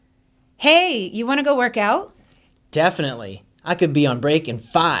Hey, you want to go work out? Definitely. I could be on break in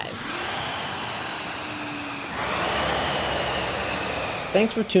 5.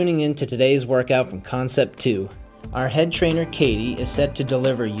 Thanks for tuning in to today's workout from Concept 2. Our head trainer, Katie, is set to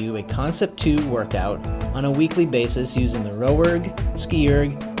deliver you a Concept 2 workout on a weekly basis using the RowErg,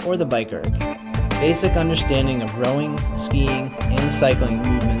 SkiErg, or the BikeErg. Basic understanding of rowing, skiing, and cycling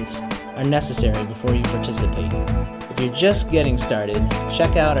movements are necessary before you participate. If you're just getting started,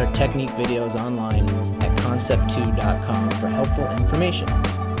 check out our technique videos online at concept2.com for helpful information.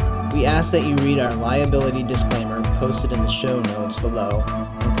 We ask that you read our liability disclaimer posted in the show notes below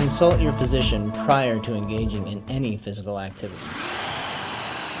and consult your physician prior to engaging in any physical activity.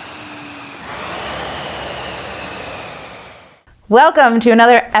 Welcome to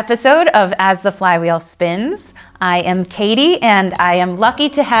another episode of As the Flywheel Spins. I am Katie, and I am lucky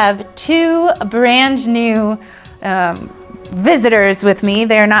to have two brand new visitors with me.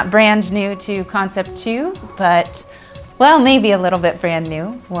 They're not brand new to Concept 2, but, well, maybe a little bit brand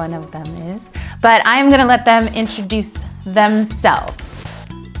new. One of them is. But I'm going to let them introduce themselves.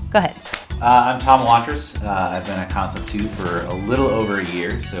 Go ahead. I'm Tom Watrous. I've been at Concept 2 for a little over a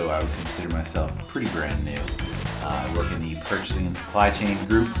year, so I would consider myself pretty brand new. I work in the purchasing and supply chain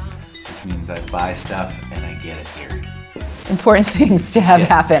group, which means I buy stuff and I get it here. Important things to have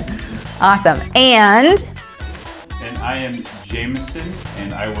happen. Awesome. And I am Jameson,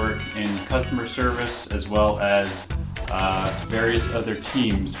 and I work in customer service as well as various other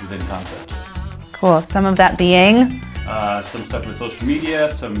teams within Concept. cool. Some of that being Some stuff with social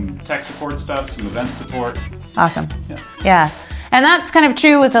media, some tech support stuff, some event support. awesome. Yeah. And that's kind of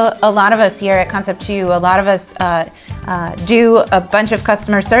true with a lot of us here at Concept 2. A lot of us do a bunch of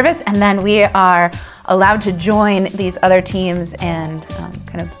customer service, and then we are allowed to join these other teams and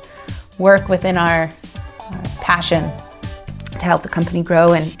kind of work within our passion to help the company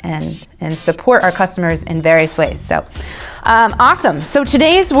grow and support our customers in various ways. So awesome. So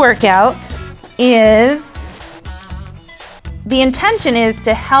today's workout the intention is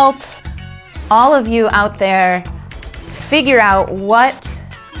to help all of you out there figure out what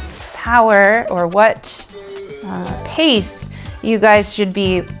power or what pace you guys should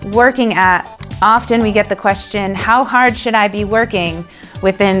be working at. Often we get the question, how hard should I be working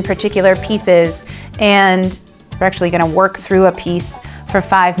within particular pieces? And we're actually going to work through a piece for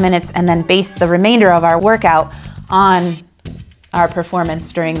 5 minutes and then base the remainder of our workout on our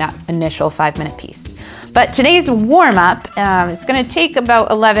performance during that initial 5-minute piece. But today's warm-up is going to take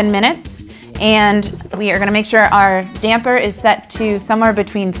about 11 minutes. And we are going to make sure our damper is set to somewhere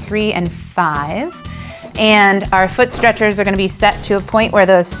between 3 and 5. And our foot stretchers are going to be set to a point where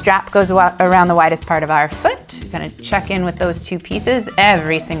the strap goes around the widest part of our foot. We're going to check in with those two pieces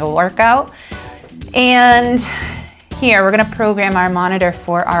every single workout. And here we're going to program our monitor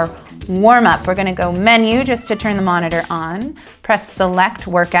for our warm-up. We're going to go menu just to turn the monitor on. Press select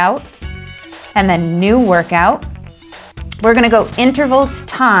workout and then new workout. We're going to go intervals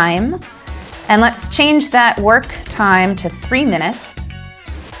time. And let's change that work time to 3 minutes.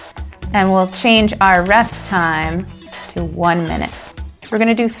 And we'll change our rest time to 1 minute. So we're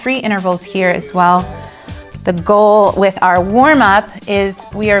gonna do 3 intervals here as well. The goal with our warm-up is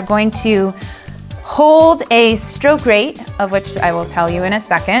we are going to hold a stroke rate, of which I will tell you in a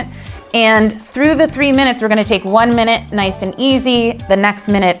second. And through the 3 minutes, we're gonna take 1 minute nice and easy, the next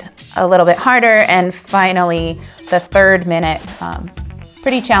minute a little bit harder, and finally the third minute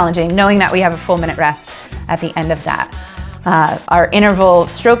pretty challenging, knowing that we have a full minute rest at the end of that. Our interval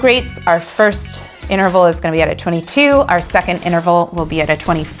stroke rates, our first interval is going to be at a 22, our second interval will be at a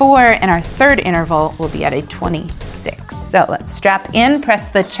 24, and our third interval will be at a 26. So let's strap in, press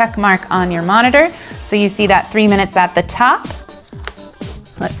the check mark on your monitor so you see that 3 minutes at the top.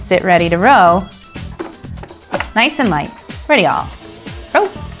 Let's sit ready to row. Nice and light. Ready all. Row.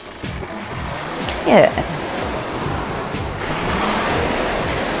 Good.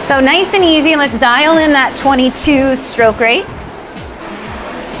 So nice and easy, let's dial in that 22 stroke rate.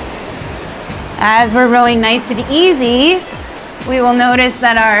 As we're rowing nice and easy, we will notice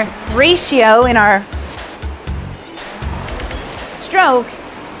that our ratio in our stroke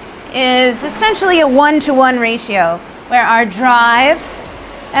is essentially a 1-to-1 ratio, where our drive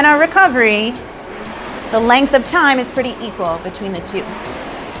and our recovery, the length of time is pretty equal between the two.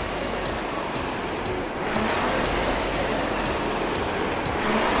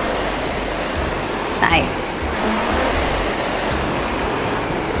 Nice.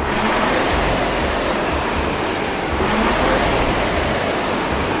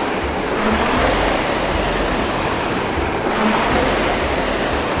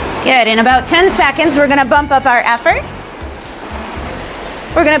 Good. In about 10 seconds, we're going to bump up our effort.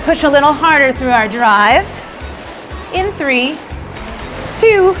 We're gonna push a little harder through our drive. In 3,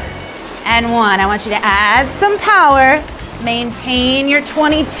 2, and 1. I want you to add some power. Maintain your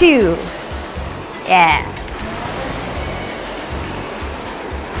 22. Yeah.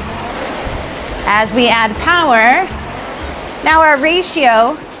 As we add power, now our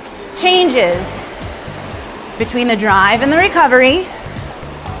ratio changes between the drive and the recovery.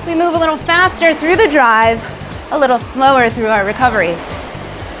 We move a little faster through the drive, a little slower through our recovery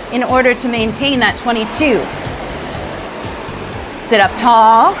in order to maintain that 22. Sit up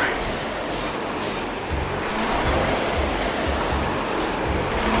tall.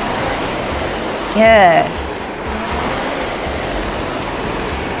 Good.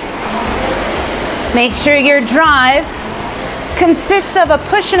 Make sure your drive consists of a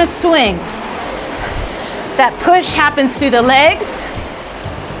push and a swing. That push happens through the legs.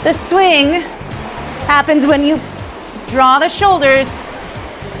 The swing happens when you draw the shoulders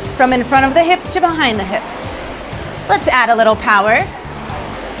from in front of the hips to behind the hips. Let's add a little power.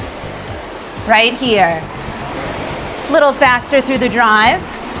 Right here. A little faster through the drive.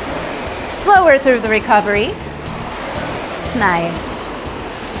 Slower through the recovery. Nice.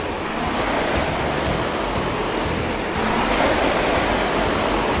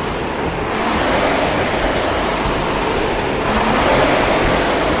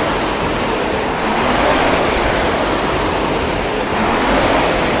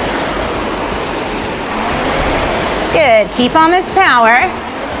 Good. Keep on this power.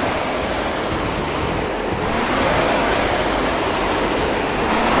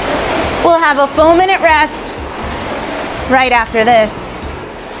 We'll have a full minute rest right after this.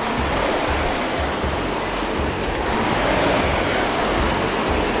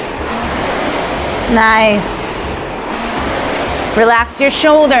 Nice. Relax your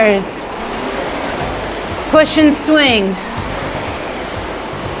shoulders. Push and swing.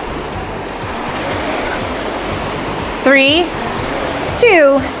 3,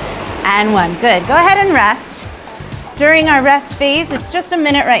 2, and 1. Good. Go ahead and rest. During our rest phase, it's just a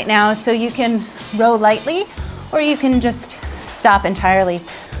minute right now, so you can row lightly or you can just stop entirely.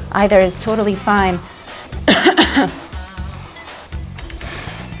 Either is totally fine.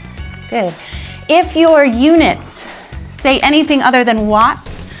 Good. If your units say anything other than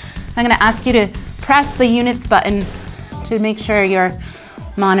watts, I'm going to ask you to press the units button to make sure your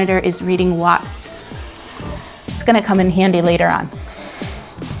monitor is reading watts. It's going to come in handy later on.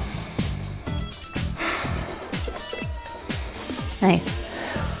 Nice.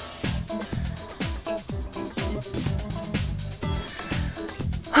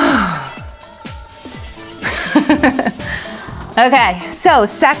 Okay, so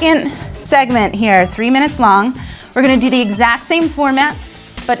second segment here, 3 minutes long. We're gonna do the exact same format,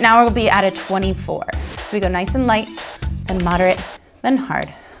 but now we'll be at a 24. So we go nice and light, then moderate, then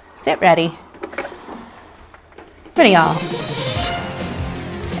hard. Sit ready. Ready, y'all.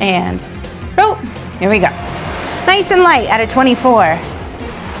 And row. Here we go. Nice and light at a 24.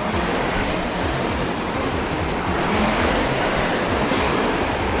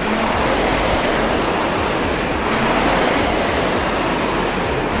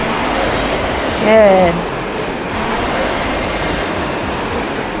 Good.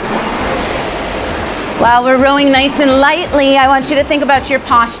 While we're rowing nice and lightly, I want you to think about your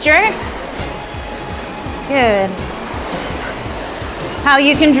posture. Good. How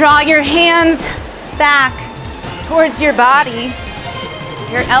you can draw your hands back towards your body,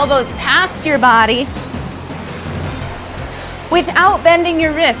 your elbows past your body, without bending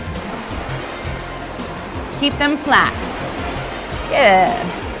your wrists. Keep them flat.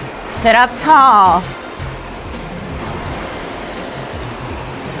 Good. Sit up tall.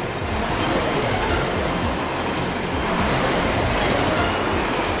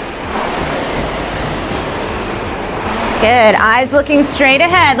 Good. Eyes looking straight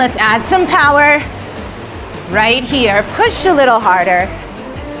ahead. Let's add some power. Right here, push a little harder.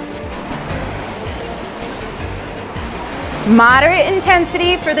 Moderate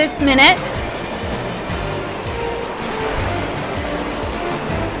intensity for this minute.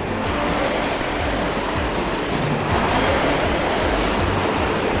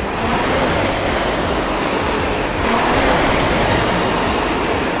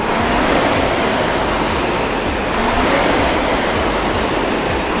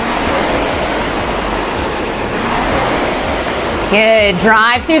 Good,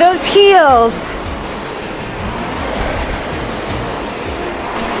 drive through those heels.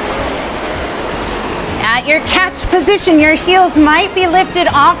 At your catch position, your heels might be lifted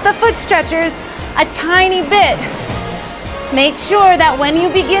off the foot stretchers a tiny bit. Make sure that when you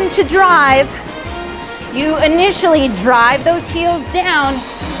begin to drive, You initially drive those heels down,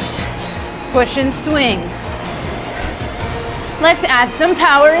 push and swing. Let's add some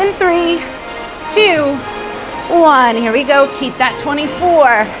power in 3, 2, 1. Here we go. Keep that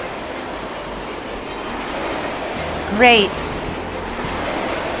 24. Great.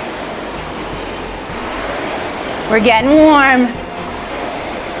 We're getting warm.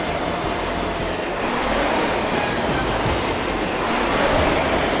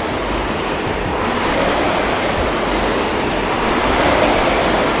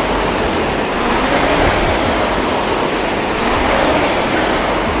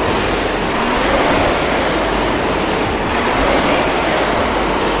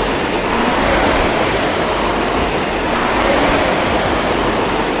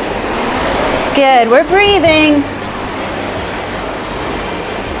 Good, we're breathing.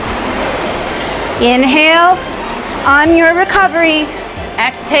 Inhale on your recovery,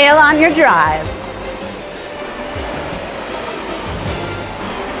 exhale on your drive.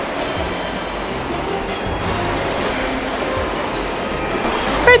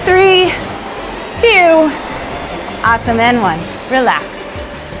 For 3, 2, awesome, and 1. Relax.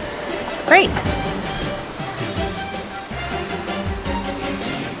 Great.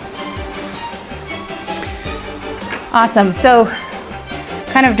 Awesome, so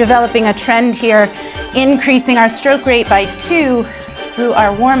kind of developing a trend here, increasing our stroke rate by 2 through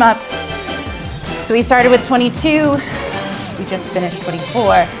our warm-up. So we started with 22, we just finished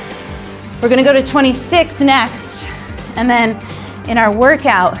 24. We're gonna go to 26 next, and then in our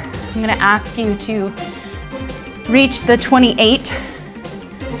workout, I'm gonna ask you to reach the 28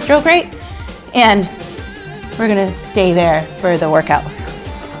 stroke rate, and we're gonna stay there for the workout.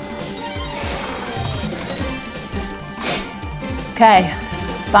 Okay,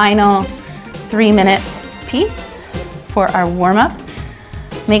 final 3-minute piece for our warm-up.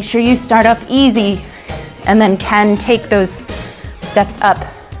 Make sure you start off easy and then can take those steps up.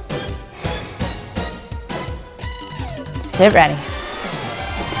 Sit ready.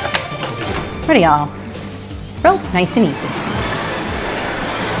 Ready, all. Row, nice and easy.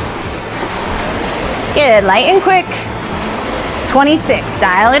 Good, light and quick. 26,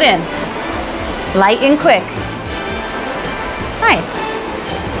 dial it in. Light and quick. Nice.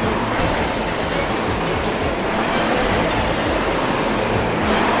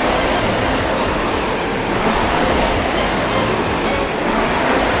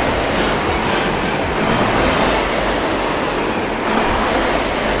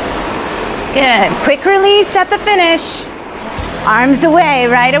 Good. Quick release at the finish. Arms away,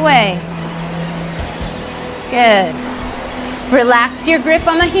 right away. Good. Relax your grip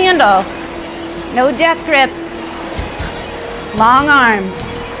on the handle. No death grip. Long arms.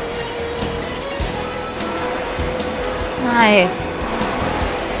 Nice.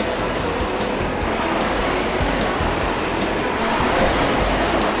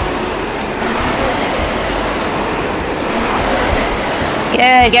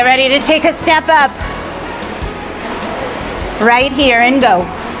 Good, get ready to take a step up. Right here and go.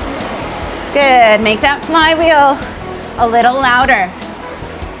 Good, make that flywheel a little louder.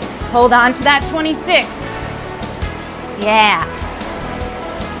 Hold on to that 26. Yeah.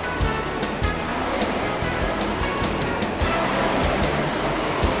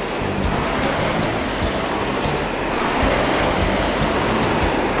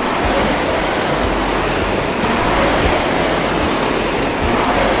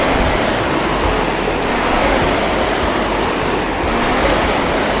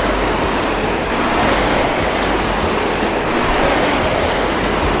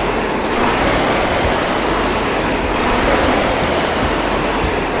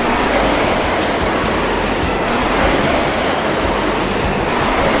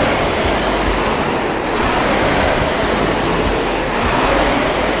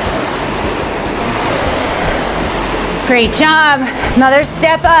 Great job. Another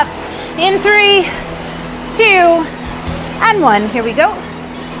step up in 3, 2, and 1. Here we go.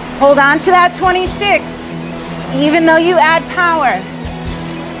 Hold on to that 26, even though you add power.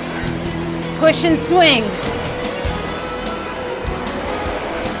 Push and swing.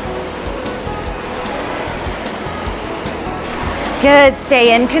 Good,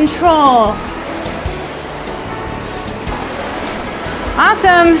 stay in control.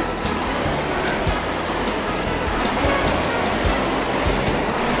 Awesome.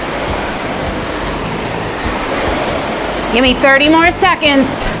 Give me 30 more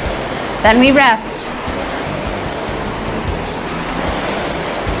seconds, then we rest.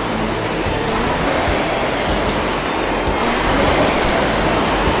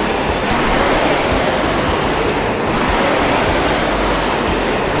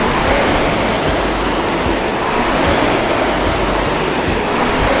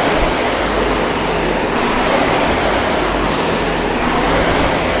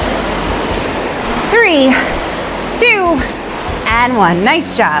 3, 2, and 1.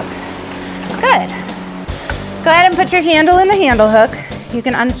 Nice job. Good. Go ahead and put your handle in the handle hook. You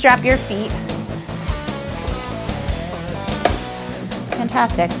can unstrap your feet.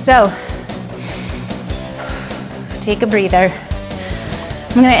 Fantastic. So, take a breather.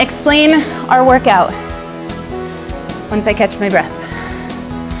 I'm going to explain our workout once I catch my breath.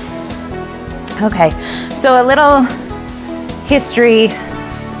 Okay, so a little history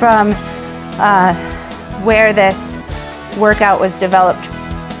from where this workout was developed.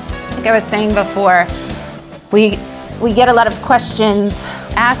 Like I was saying before, we get a lot of questions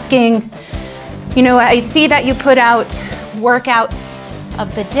asking, you know, I see that you put out workouts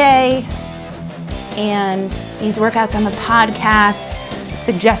of the day and these workouts on the podcast,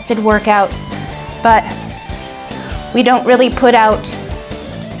 suggested workouts, but we don't really put out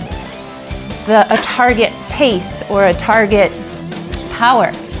a target pace or a target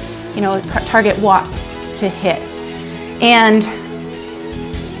power, you know, target watts to hit. And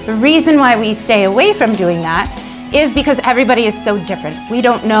the reason why we stay away from doing that is because everybody is so different. We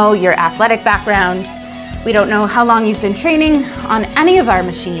don't know your athletic background. We don't know how long you've been training on any of our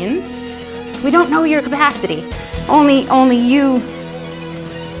machines. We don't know your capacity. Only you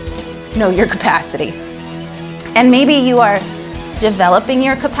know your capacity. And maybe you are developing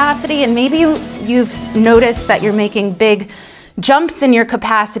your capacity, and maybe you've noticed that you're making big jumps in your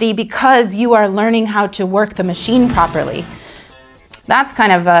capacity because you are learning how to work the machine properly. That's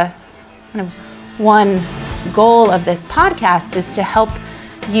kind of one goal of this podcast, is to help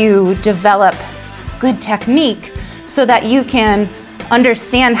you develop good technique so that you can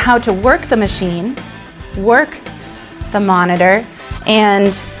understand how to work the machine, work the monitor,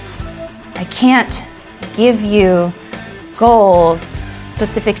 and I can't give you goals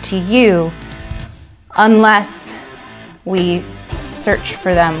specific to you unless we search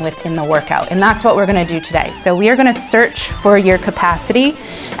for them within the workout. And that's what we're going to do today. So we are going to search for your capacity,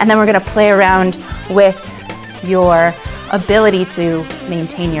 and then we're going to play around with your ability to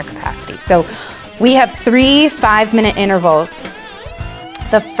maintain your capacity. So we have 3 5-minute intervals.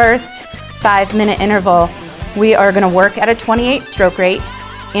 The first 5-minute interval, we are going to work at a 28 stroke rate,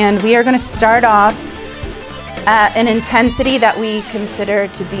 and we are going to start off at an intensity that we consider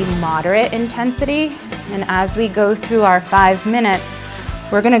to be moderate intensity. And as we go through our 5 minutes,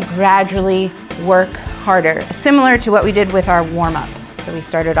 we're going to gradually work harder, similar to what we did with our warm-up. So we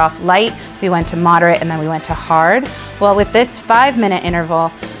started off light, we went to moderate, and then we went to hard. Well, with this 5-minute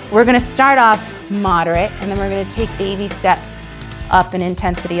interval, we're going to start off moderate, and then we're going to take baby steps up in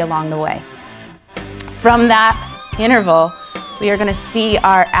intensity along the way. From that interval, we are going to see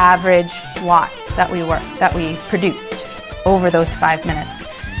our average watts that we produced over those 5 minutes.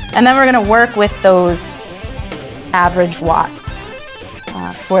 And then we're going to work with those average watts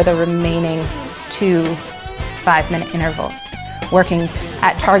for the remaining 2 5-minute intervals, working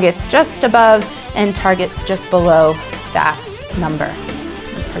at targets just above and targets just below that number,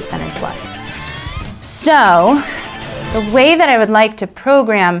 percentage-wise. So the way that I would like to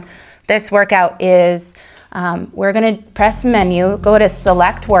program this workout is we're going to press menu, go to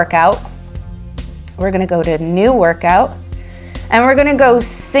select workout. We're going to go to new workout, and we're going to go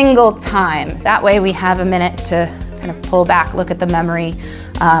single time. That way we have a minute to kind of pull back, look at the memory,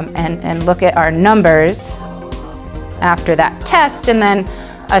 and look at our numbers after that test, and then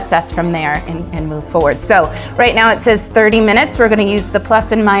assess from there and move forward. So right now it says 30 minutes. We're going to use the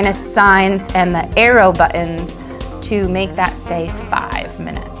plus and minus signs and the arrow buttons to make that say 5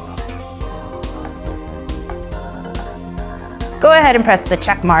 minutes. Go ahead and press the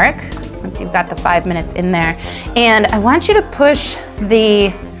check mark once you've got the 5 minutes in there. And I want you to push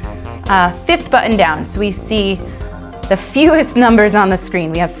the 5th button down so we see the fewest numbers on the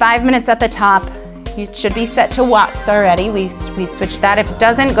screen. We have 5 minutes at the top. It should be set to watts already. We switched that. If it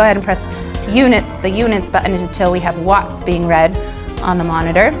doesn't, go ahead and press units, the units button, until we have watts being read on the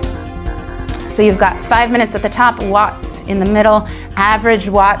monitor. So you've got 5 minutes at the top, watts in the middle, average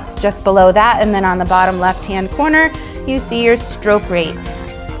watts just below that, and then on the bottom left-hand corner, you see your stroke rate.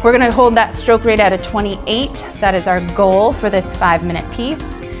 We're going to hold that stroke rate at a 28. That is our goal for this 5-minute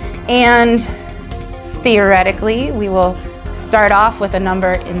piece. And theoretically, we will start off with a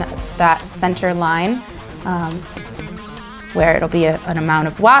number in that center line where it'll be an amount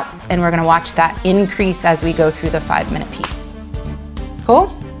of watts, and we're going to watch that increase as we go through the 5-minute piece.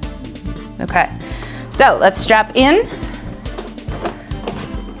 Cool? Okay, so let's strap in.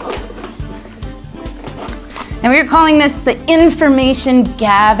 And we're calling this the information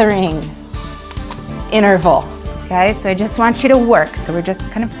gathering interval. Okay, so I just want you to work. So we're just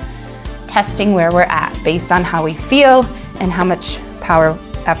kind of testing where we're at based on how we feel and how much power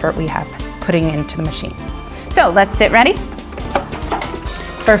effort we have putting into the machine. So let's sit ready.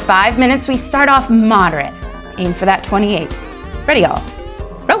 For 5 minutes, we start off moderate. Aim for that 28. Ready, y'all?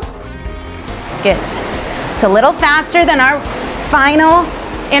 Row. Good. It's a little faster than our final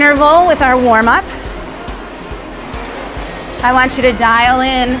interval with our warm-up. I want you to dial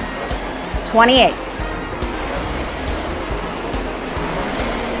in 28.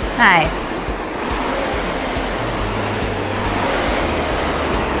 Nice.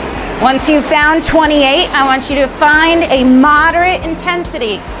 Once you've found 28, I want you to find a moderate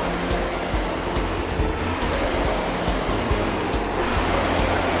intensity.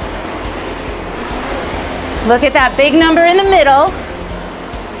 Look at that big number in the middle.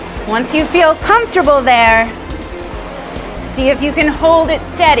 Once you feel comfortable there, see if you can hold it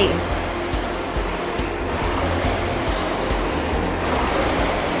steady.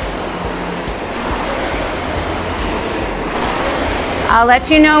 I'll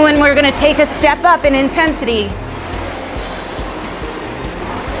let you know when we're going to take a step up in intensity.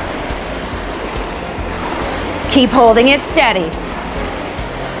 Keep holding it steady.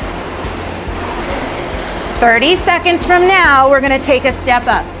 30 seconds from now, we're going to take a step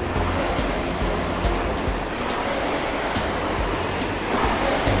up.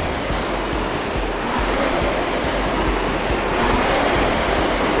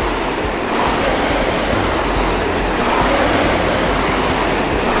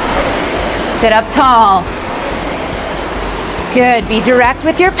 Sit up tall. Good. Be direct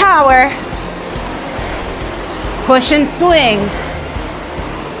with your power. Push and swing.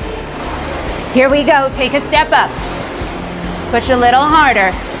 Here we go. Take a step up. Push a little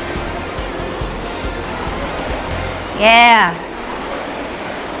harder. Yeah.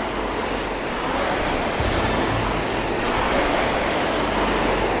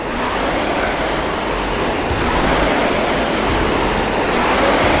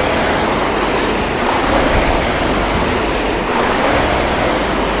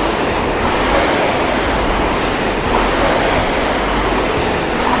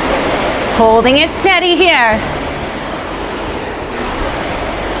 Holding it steady here.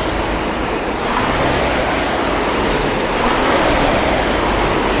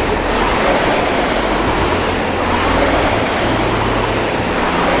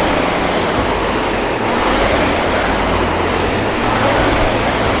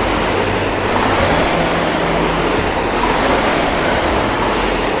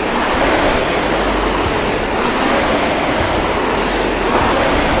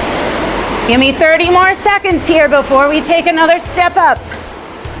 Give me 30 more seconds here before we take another step up.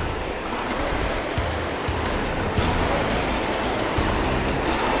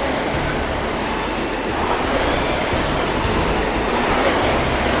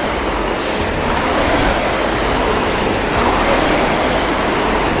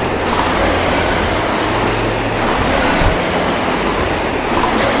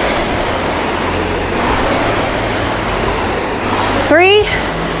 Three,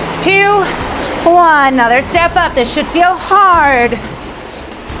 2, 1. Another step up. This should feel hard.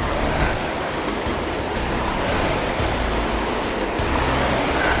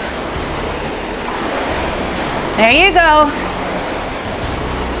 There you go.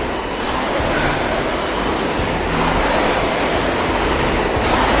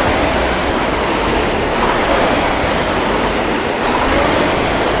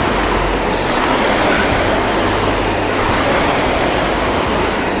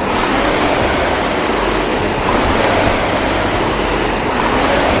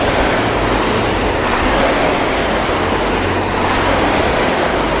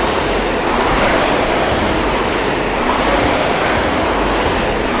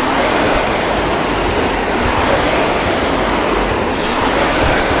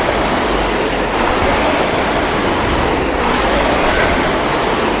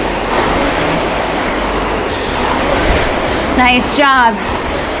 Nice job.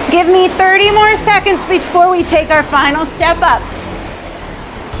 Give me 30 more seconds before we take our final step up.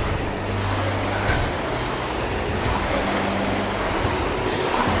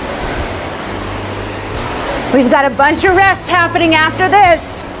 We've got a bunch of rest happening after this.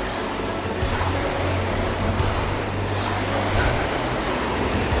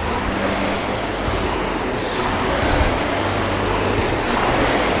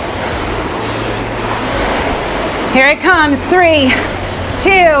 Here it comes. 3,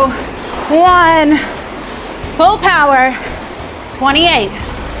 2, 1. Full power. 28.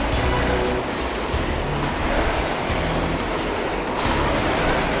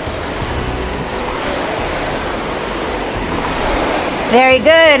 Very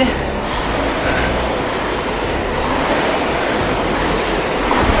good.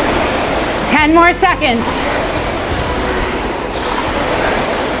 10 more seconds.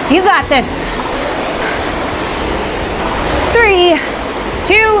 You got this. 3,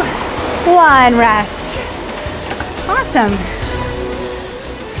 2, 1, rest. Awesome.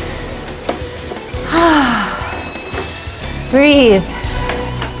 Breathe.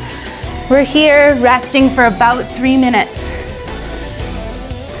 We're here resting for about 3 minutes.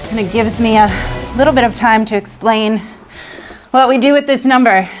 And it gives me a little bit of time to explain what we do with this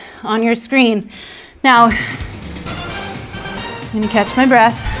number on your screen. Now, I'm gonna catch my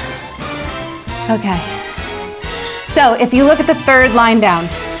breath. Okay. So if you look at the third line down,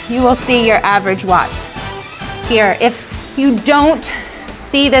 you will see your average watts here. If you don't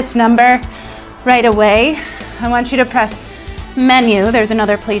see this number right away, I want you to press menu. There's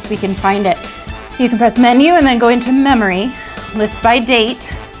another place we can find it. You can press menu and then go into memory, list by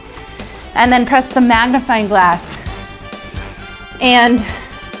date, and then press the magnifying glass. And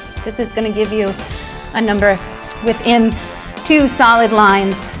this is going to give you a number within 2 solid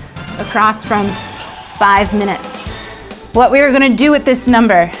lines across from 5 minutes. What we're going to do with this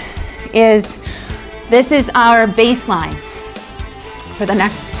number is, this is our baseline for the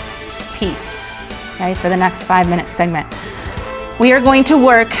next piece, okay, for the next 5-minute segment. We are going to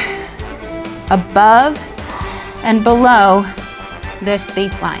work above and below this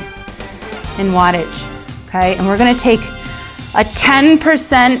baseline in wattage, okay? And we're gonna take a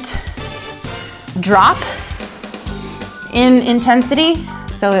 10% drop in intensity,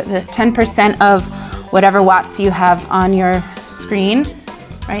 so the 10% of whatever watts you have on your screen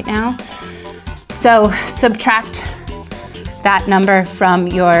right now. So subtract that number from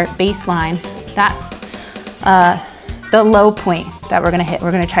your baseline. That's the low point that we're gonna hit.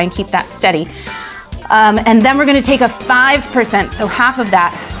 We're gonna try and keep that steady. And then we're gonna take a 5%, so half of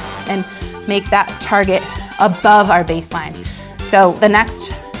that, and make that target above our baseline. So the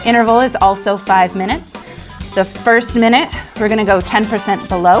next interval is also 5 minutes. The first minute, we're gonna go 10%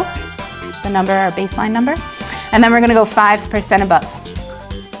 below the number, our baseline number. And then we're gonna go 5% above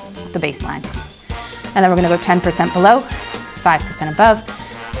the baseline. And then we're gonna go 10% below, 5% above,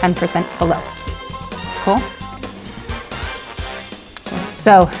 10% below. Cool?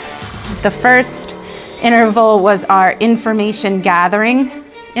 So the first interval was our information gathering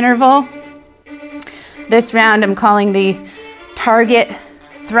interval. This round I'm calling the target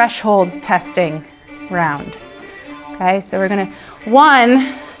threshold testing round. Okay, so we're gonna,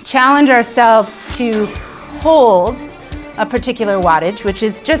 1, challenge ourselves to hold a particular wattage, which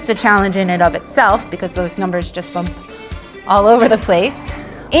is just a challenge in and of itself because those numbers just bump all over the place.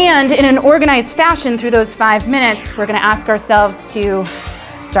 And in an organized fashion through those 5 minutes, we're gonna ask ourselves to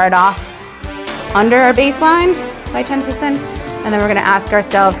start off under our baseline by 10%, and then we're gonna ask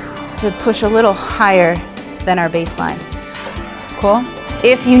ourselves to push a little higher than our baseline. Cool?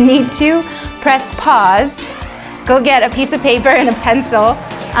 If you need to, press pause, go get a piece of paper and a pencil,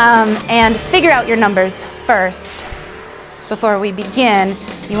 and figure out your numbers first. Before we begin,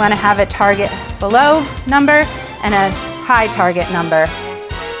 you wanna have a target below number and a high target number.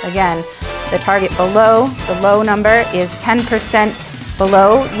 Again, the target below, the low number is 10%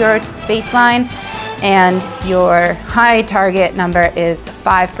 below your baseline, and your high target number is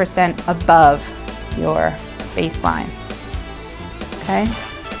 5% above your baseline. Okay?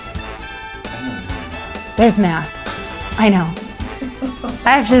 There's math. I know.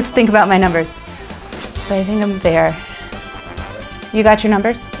 I have to think about my numbers, but I think I'm there. You got your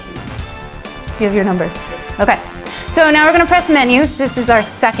numbers? You have your numbers. Okay. So now we're gonna press menu. So this is our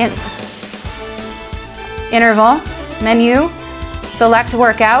second interval. Menu, select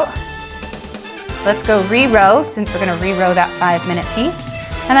workout. Let's go re-row, since we're gonna re-row that 5-minute piece.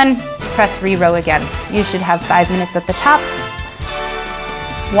 And then press re-row again. You should have 5 minutes at the top.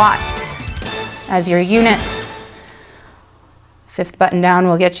 Watts as your units. 5th button down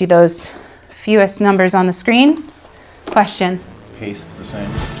will get you those fewest numbers on the screen. Question? Pace is the same.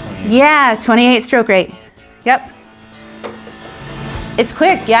 28. Yeah, 28 stroke rate. Yep. It's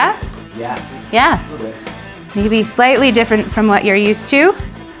quick, yeah? Yeah. Yeah. Maybe slightly different from what you're used to.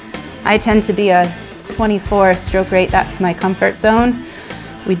 I tend to be a 24 stroke rate. That's my comfort zone.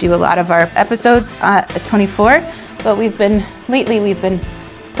 We do a lot of our episodes at 24, but lately we've been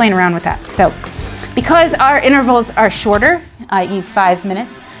playing around with that. So because our intervals are shorter, i.e. 5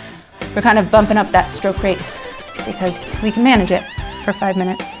 minutes, we're kind of bumping up that stroke rate because we can manage it for 5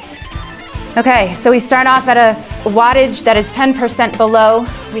 minutes. Okay, so we start off at a wattage that is 10% below.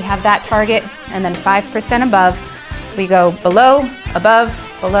 We have that target, and then 5% above. We go below, above,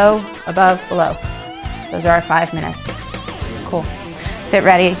 below, above, below. Those are our 5 minutes. Cool. Sit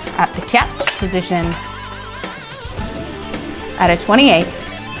ready at the catch position at a 28.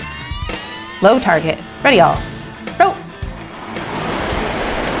 Low target. Ready, all. Row.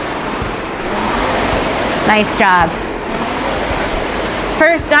 Nice job.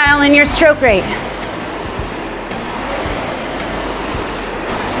 First dial in your stroke rate.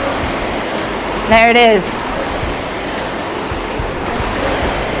 There it is.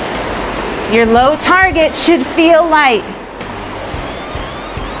 Your low target should feel light.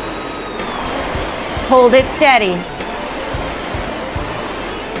 Hold it steady.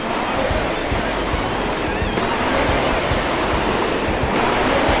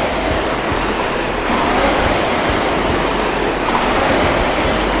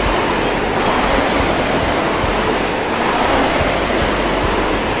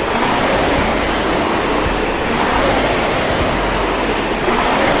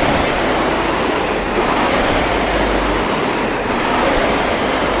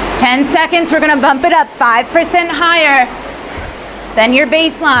 Seconds, we're gonna bump it up 5% higher than your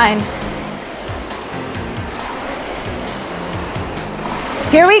baseline.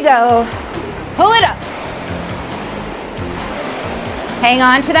 Here we go. Pull it up. Hang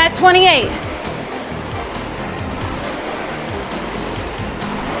on to that 28.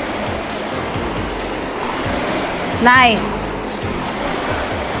 Nice.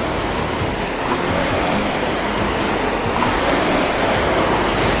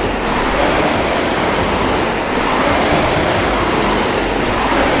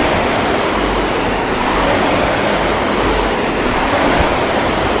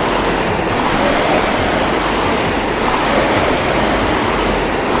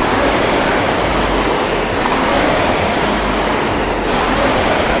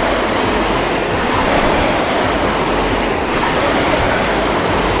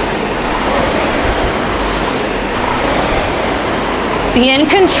 Be in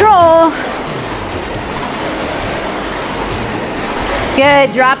control.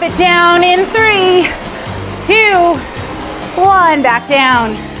 Good, drop it down in 3, 2, 1, back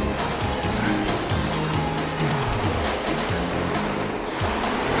down.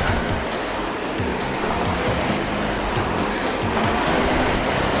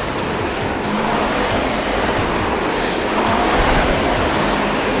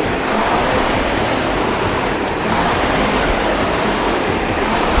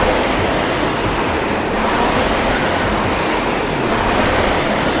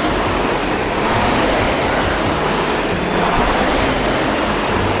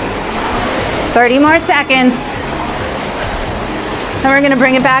 Thirty more seconds. Then we're gonna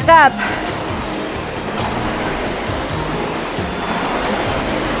bring it back up.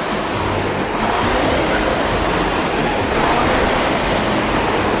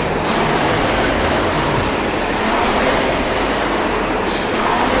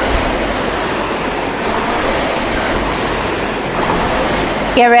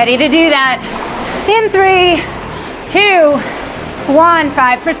 Get ready to do that. In 3, 2, 1,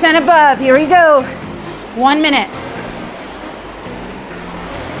 5% above. Here we go. 1 minute.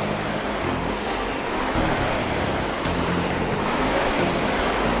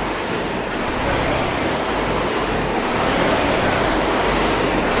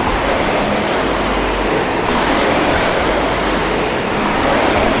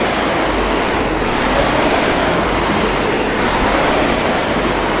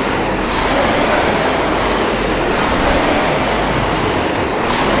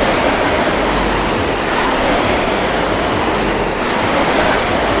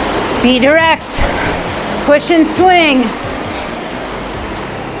 Be direct, push and swing.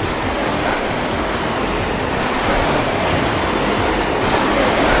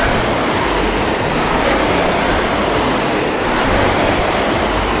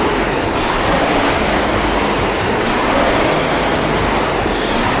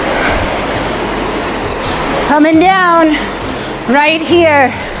 Coming down, right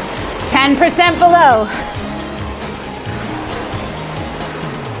here, 10% below.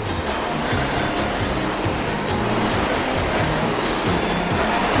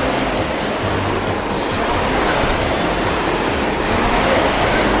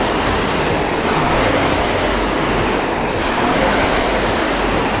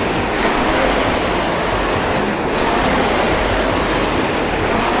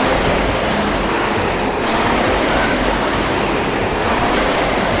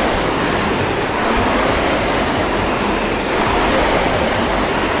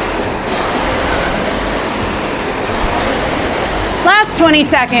 Last 20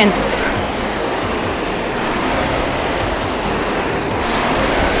 seconds.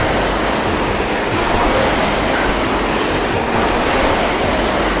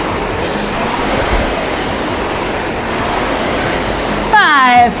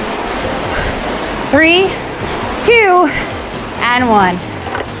 Five, 3, 2, and 1.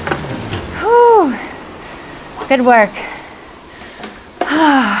 Whew. Good work.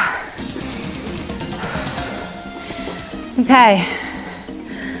 Okay.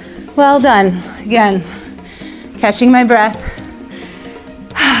 Well done. Again, catching my breath.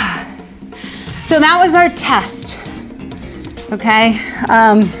 So that was our test. Okay.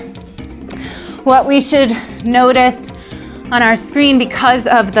 What we should notice on our screen because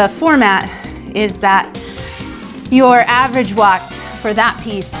of the format is that your average watts for that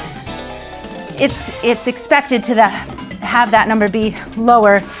piece, it's expected to have that number be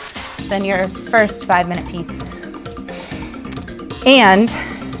lower than your first 5-minute piece. And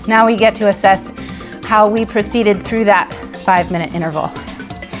now we get to assess how we proceeded through that 5-minute interval.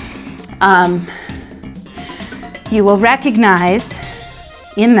 You will recognize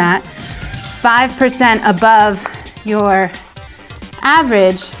in that 5% above your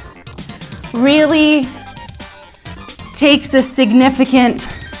average really takes a significant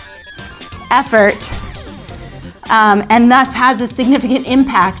effort and thus has a significant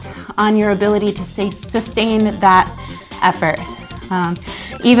impact on your ability to sustain that effort.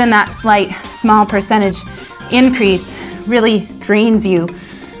 Even that small percentage increase really drains you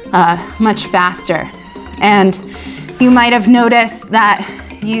much faster. And you might have noticed that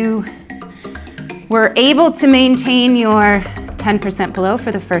you were able to maintain your 10% below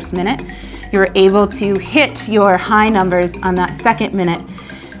for the first minute. You were able to hit your high numbers on that second minute.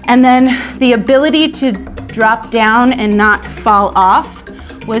 And then the ability to drop down and not fall off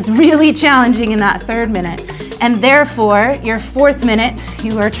was really challenging in that third minute. And therefore, your fourth minute,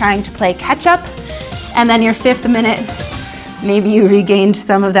 you were trying to play catch up. And then your fifth minute, maybe you regained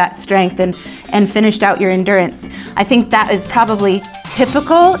some of that strength and finished out your endurance. I think that is probably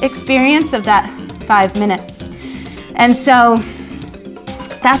typical experience of that 5 minutes. And so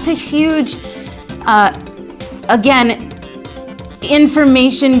that's a huge, again,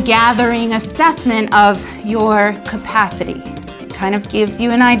 information gathering assessment of your capacity. It kind of gives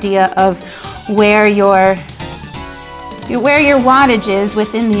you an idea of where your wattage is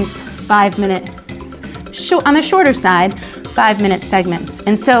within these 5 minutes, on the shorter side, 5-minute segments.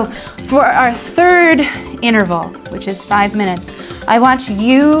 And so for our third interval, which is 5 minutes, I want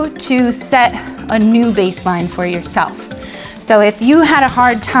you to set a new baseline for yourself. So if you had a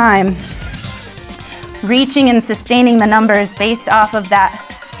hard time reaching and sustaining the numbers based off of that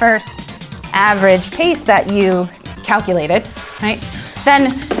first average pace that you calculated, right?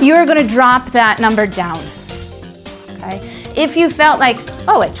 Then you're gonna drop that number down, okay? If you felt like,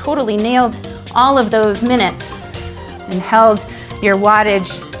 oh, I totally nailed all of those minutes and held your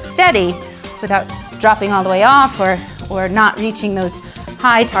wattage steady without dropping all the way off or not reaching those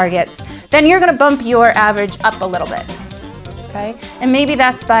high targets, then you're gonna bump your average up a little bit, okay? And maybe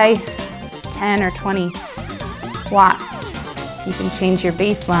that's by 10 or 20 watts. You can change your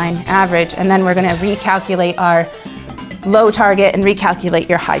baseline average, and then we're gonna recalculate our low target and recalculate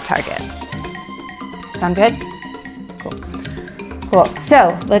your high target. Sound good? Cool.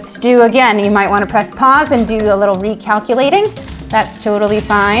 So let's do again. You might want to press pause and do a little recalculating. That's totally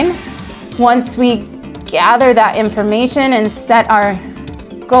fine. Once we gather that information and set our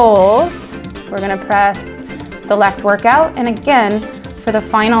goals, we're going to press select workout. And again, for the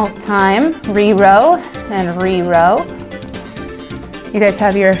final time, re-row and re-row. You guys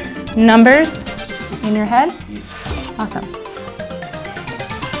have your numbers in your head? Yes. Awesome.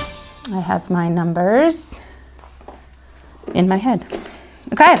 I have my numbers in my head.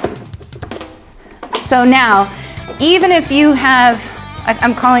 Okay. So now, even if you have,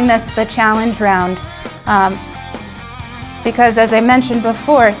 I'm calling this the challenge round, because as I mentioned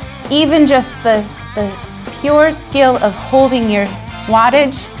before, even just the pure skill of holding your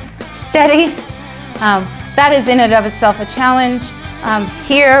wattage steady, that is in and of itself a challenge.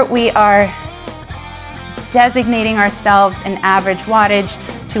 Here we are designating ourselves an average wattage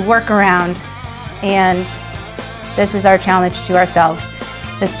to work around, and this is our challenge to ourselves.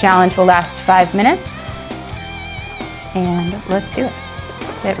 This challenge will last 5 minutes, and let's do it.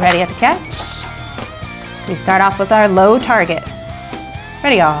 Sit ready at the catch. We start off with our low target.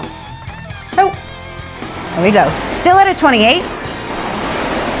 Ready, y'all? Oh, there we go. Still at a 28.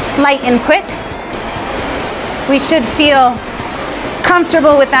 Light and quick. We should feel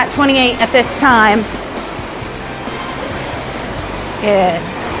comfortable with that 28 at this time. Good.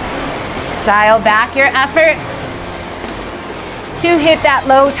 Dial back your effort to hit that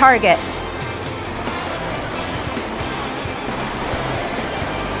low target.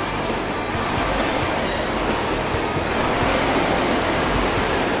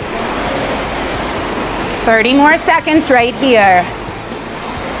 "30 more seconds right here."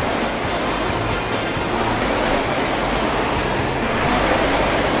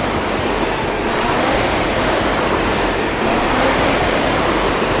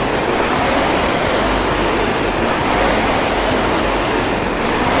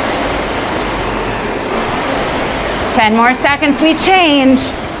 10 more seconds, we change.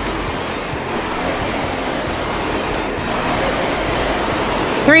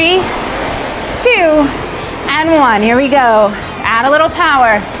 3, 2, and 1. Here we go. Add a little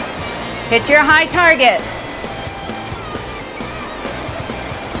power. Hit your high target.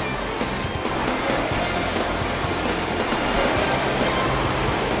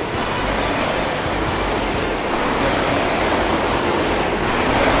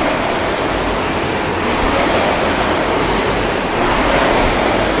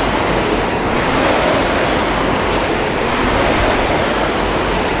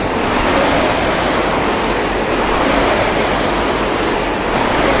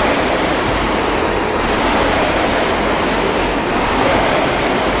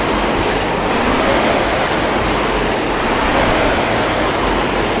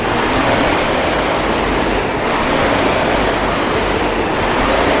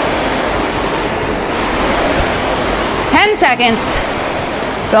 Seconds.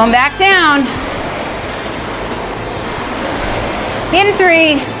 Going back down. In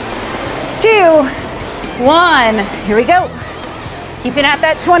 3, 2, 1. Here we go. Keep it at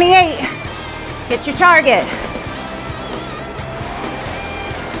that 28. Hit your target.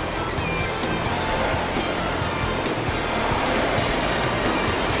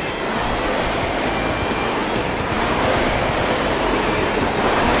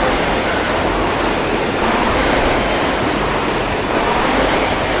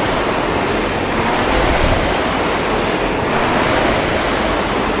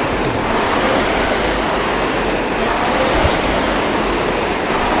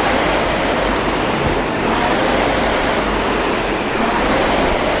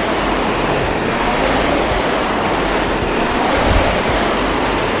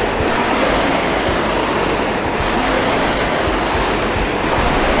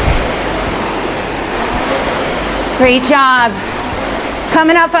 Great job.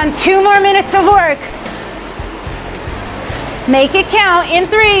 Coming up on 2 more minutes of work. Make it count in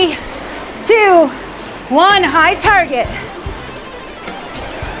 3, 2, 1, high target.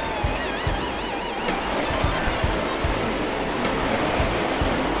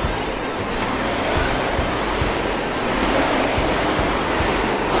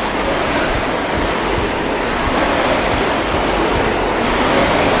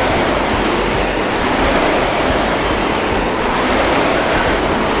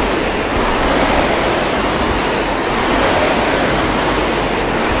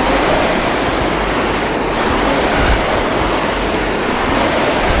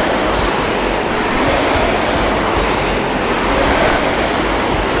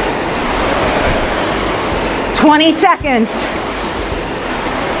 Twenty seconds.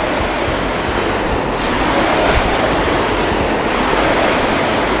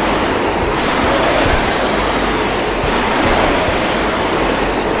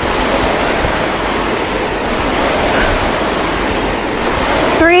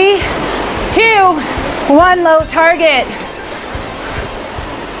 Three, 2, 1, low target.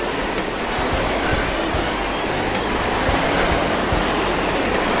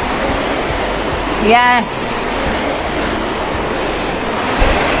 Yes.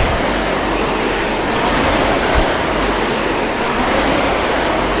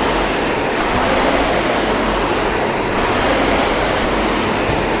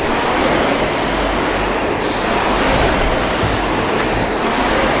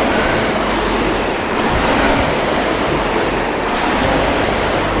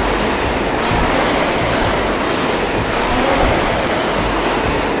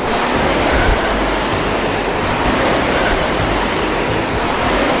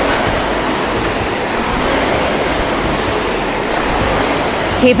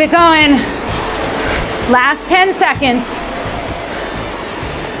 Keep it going. Last 10 seconds.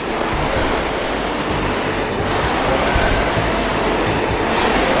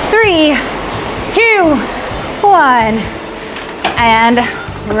 Three, 2, 1, and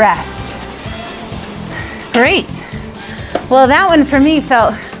rest. Great. Well, that one for me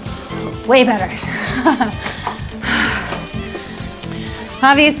felt way better.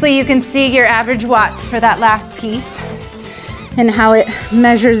 Obviously, you can see your average watts for that last piece and how it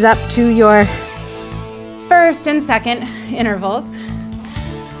measures up to your first and second intervals.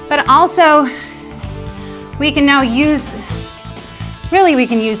 But also, we can now use, we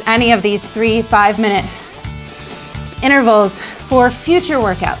can use any of these 3 5-minute intervals for future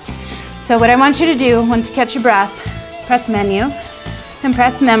workouts. So what I want you to do, once you catch your breath, press menu and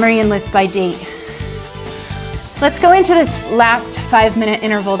press memory and list by date. Let's go into this last 5-minute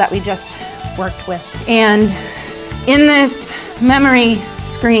interval that we just worked with. And in this memory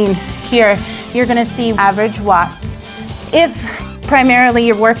screen here, you're gonna see average watts If primarily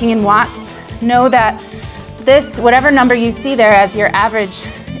you're working in watts, know that this, whatever number you see there as your average,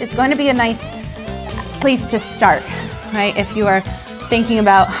 is going to be a nice place to start, right? If you are thinking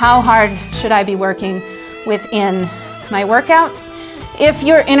about how hard should I be working within my workouts, if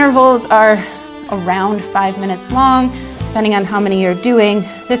your intervals are around 5 minutes long, depending on how many you're doing,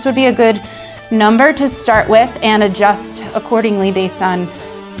 this would be a good number to start with and adjust accordingly based on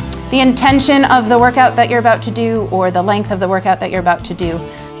the intention of the workout that you're about to do or the length of the workout that you're about to do.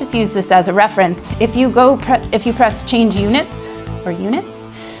 Just use this as a reference. If you press change units,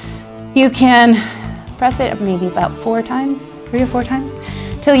 you can press it maybe about 4 times, 3 or 4 times,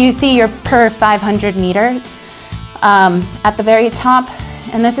 till you see your per 500 meters at the very top.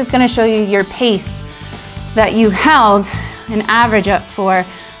 And this is going to show you your pace that you held an average up for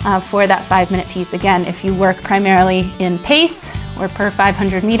that 5-minute piece. Again, if you work primarily in pace or per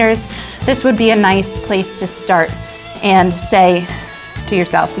 500 meters, this would be a nice place to start and say to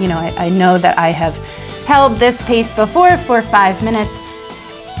yourself, you know, I know that I have held this pace before for 5 minutes.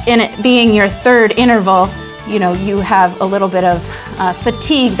 In it being your third interval, you know, you have a little bit of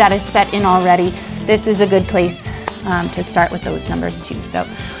fatigue that is set in already. This is a good place to start with those numbers too. So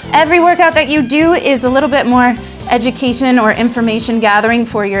every workout that you do is a little bit more education or information gathering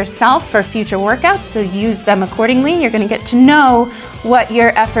for yourself for future workouts, so use them accordingly. You're going to get to know what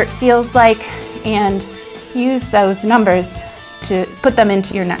your effort feels like and use those numbers to put them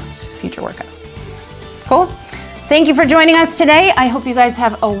into your next future workouts. Cool? Thank you for joining us today. I hope you guys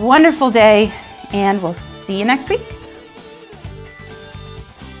have a wonderful day, and we'll see you next week.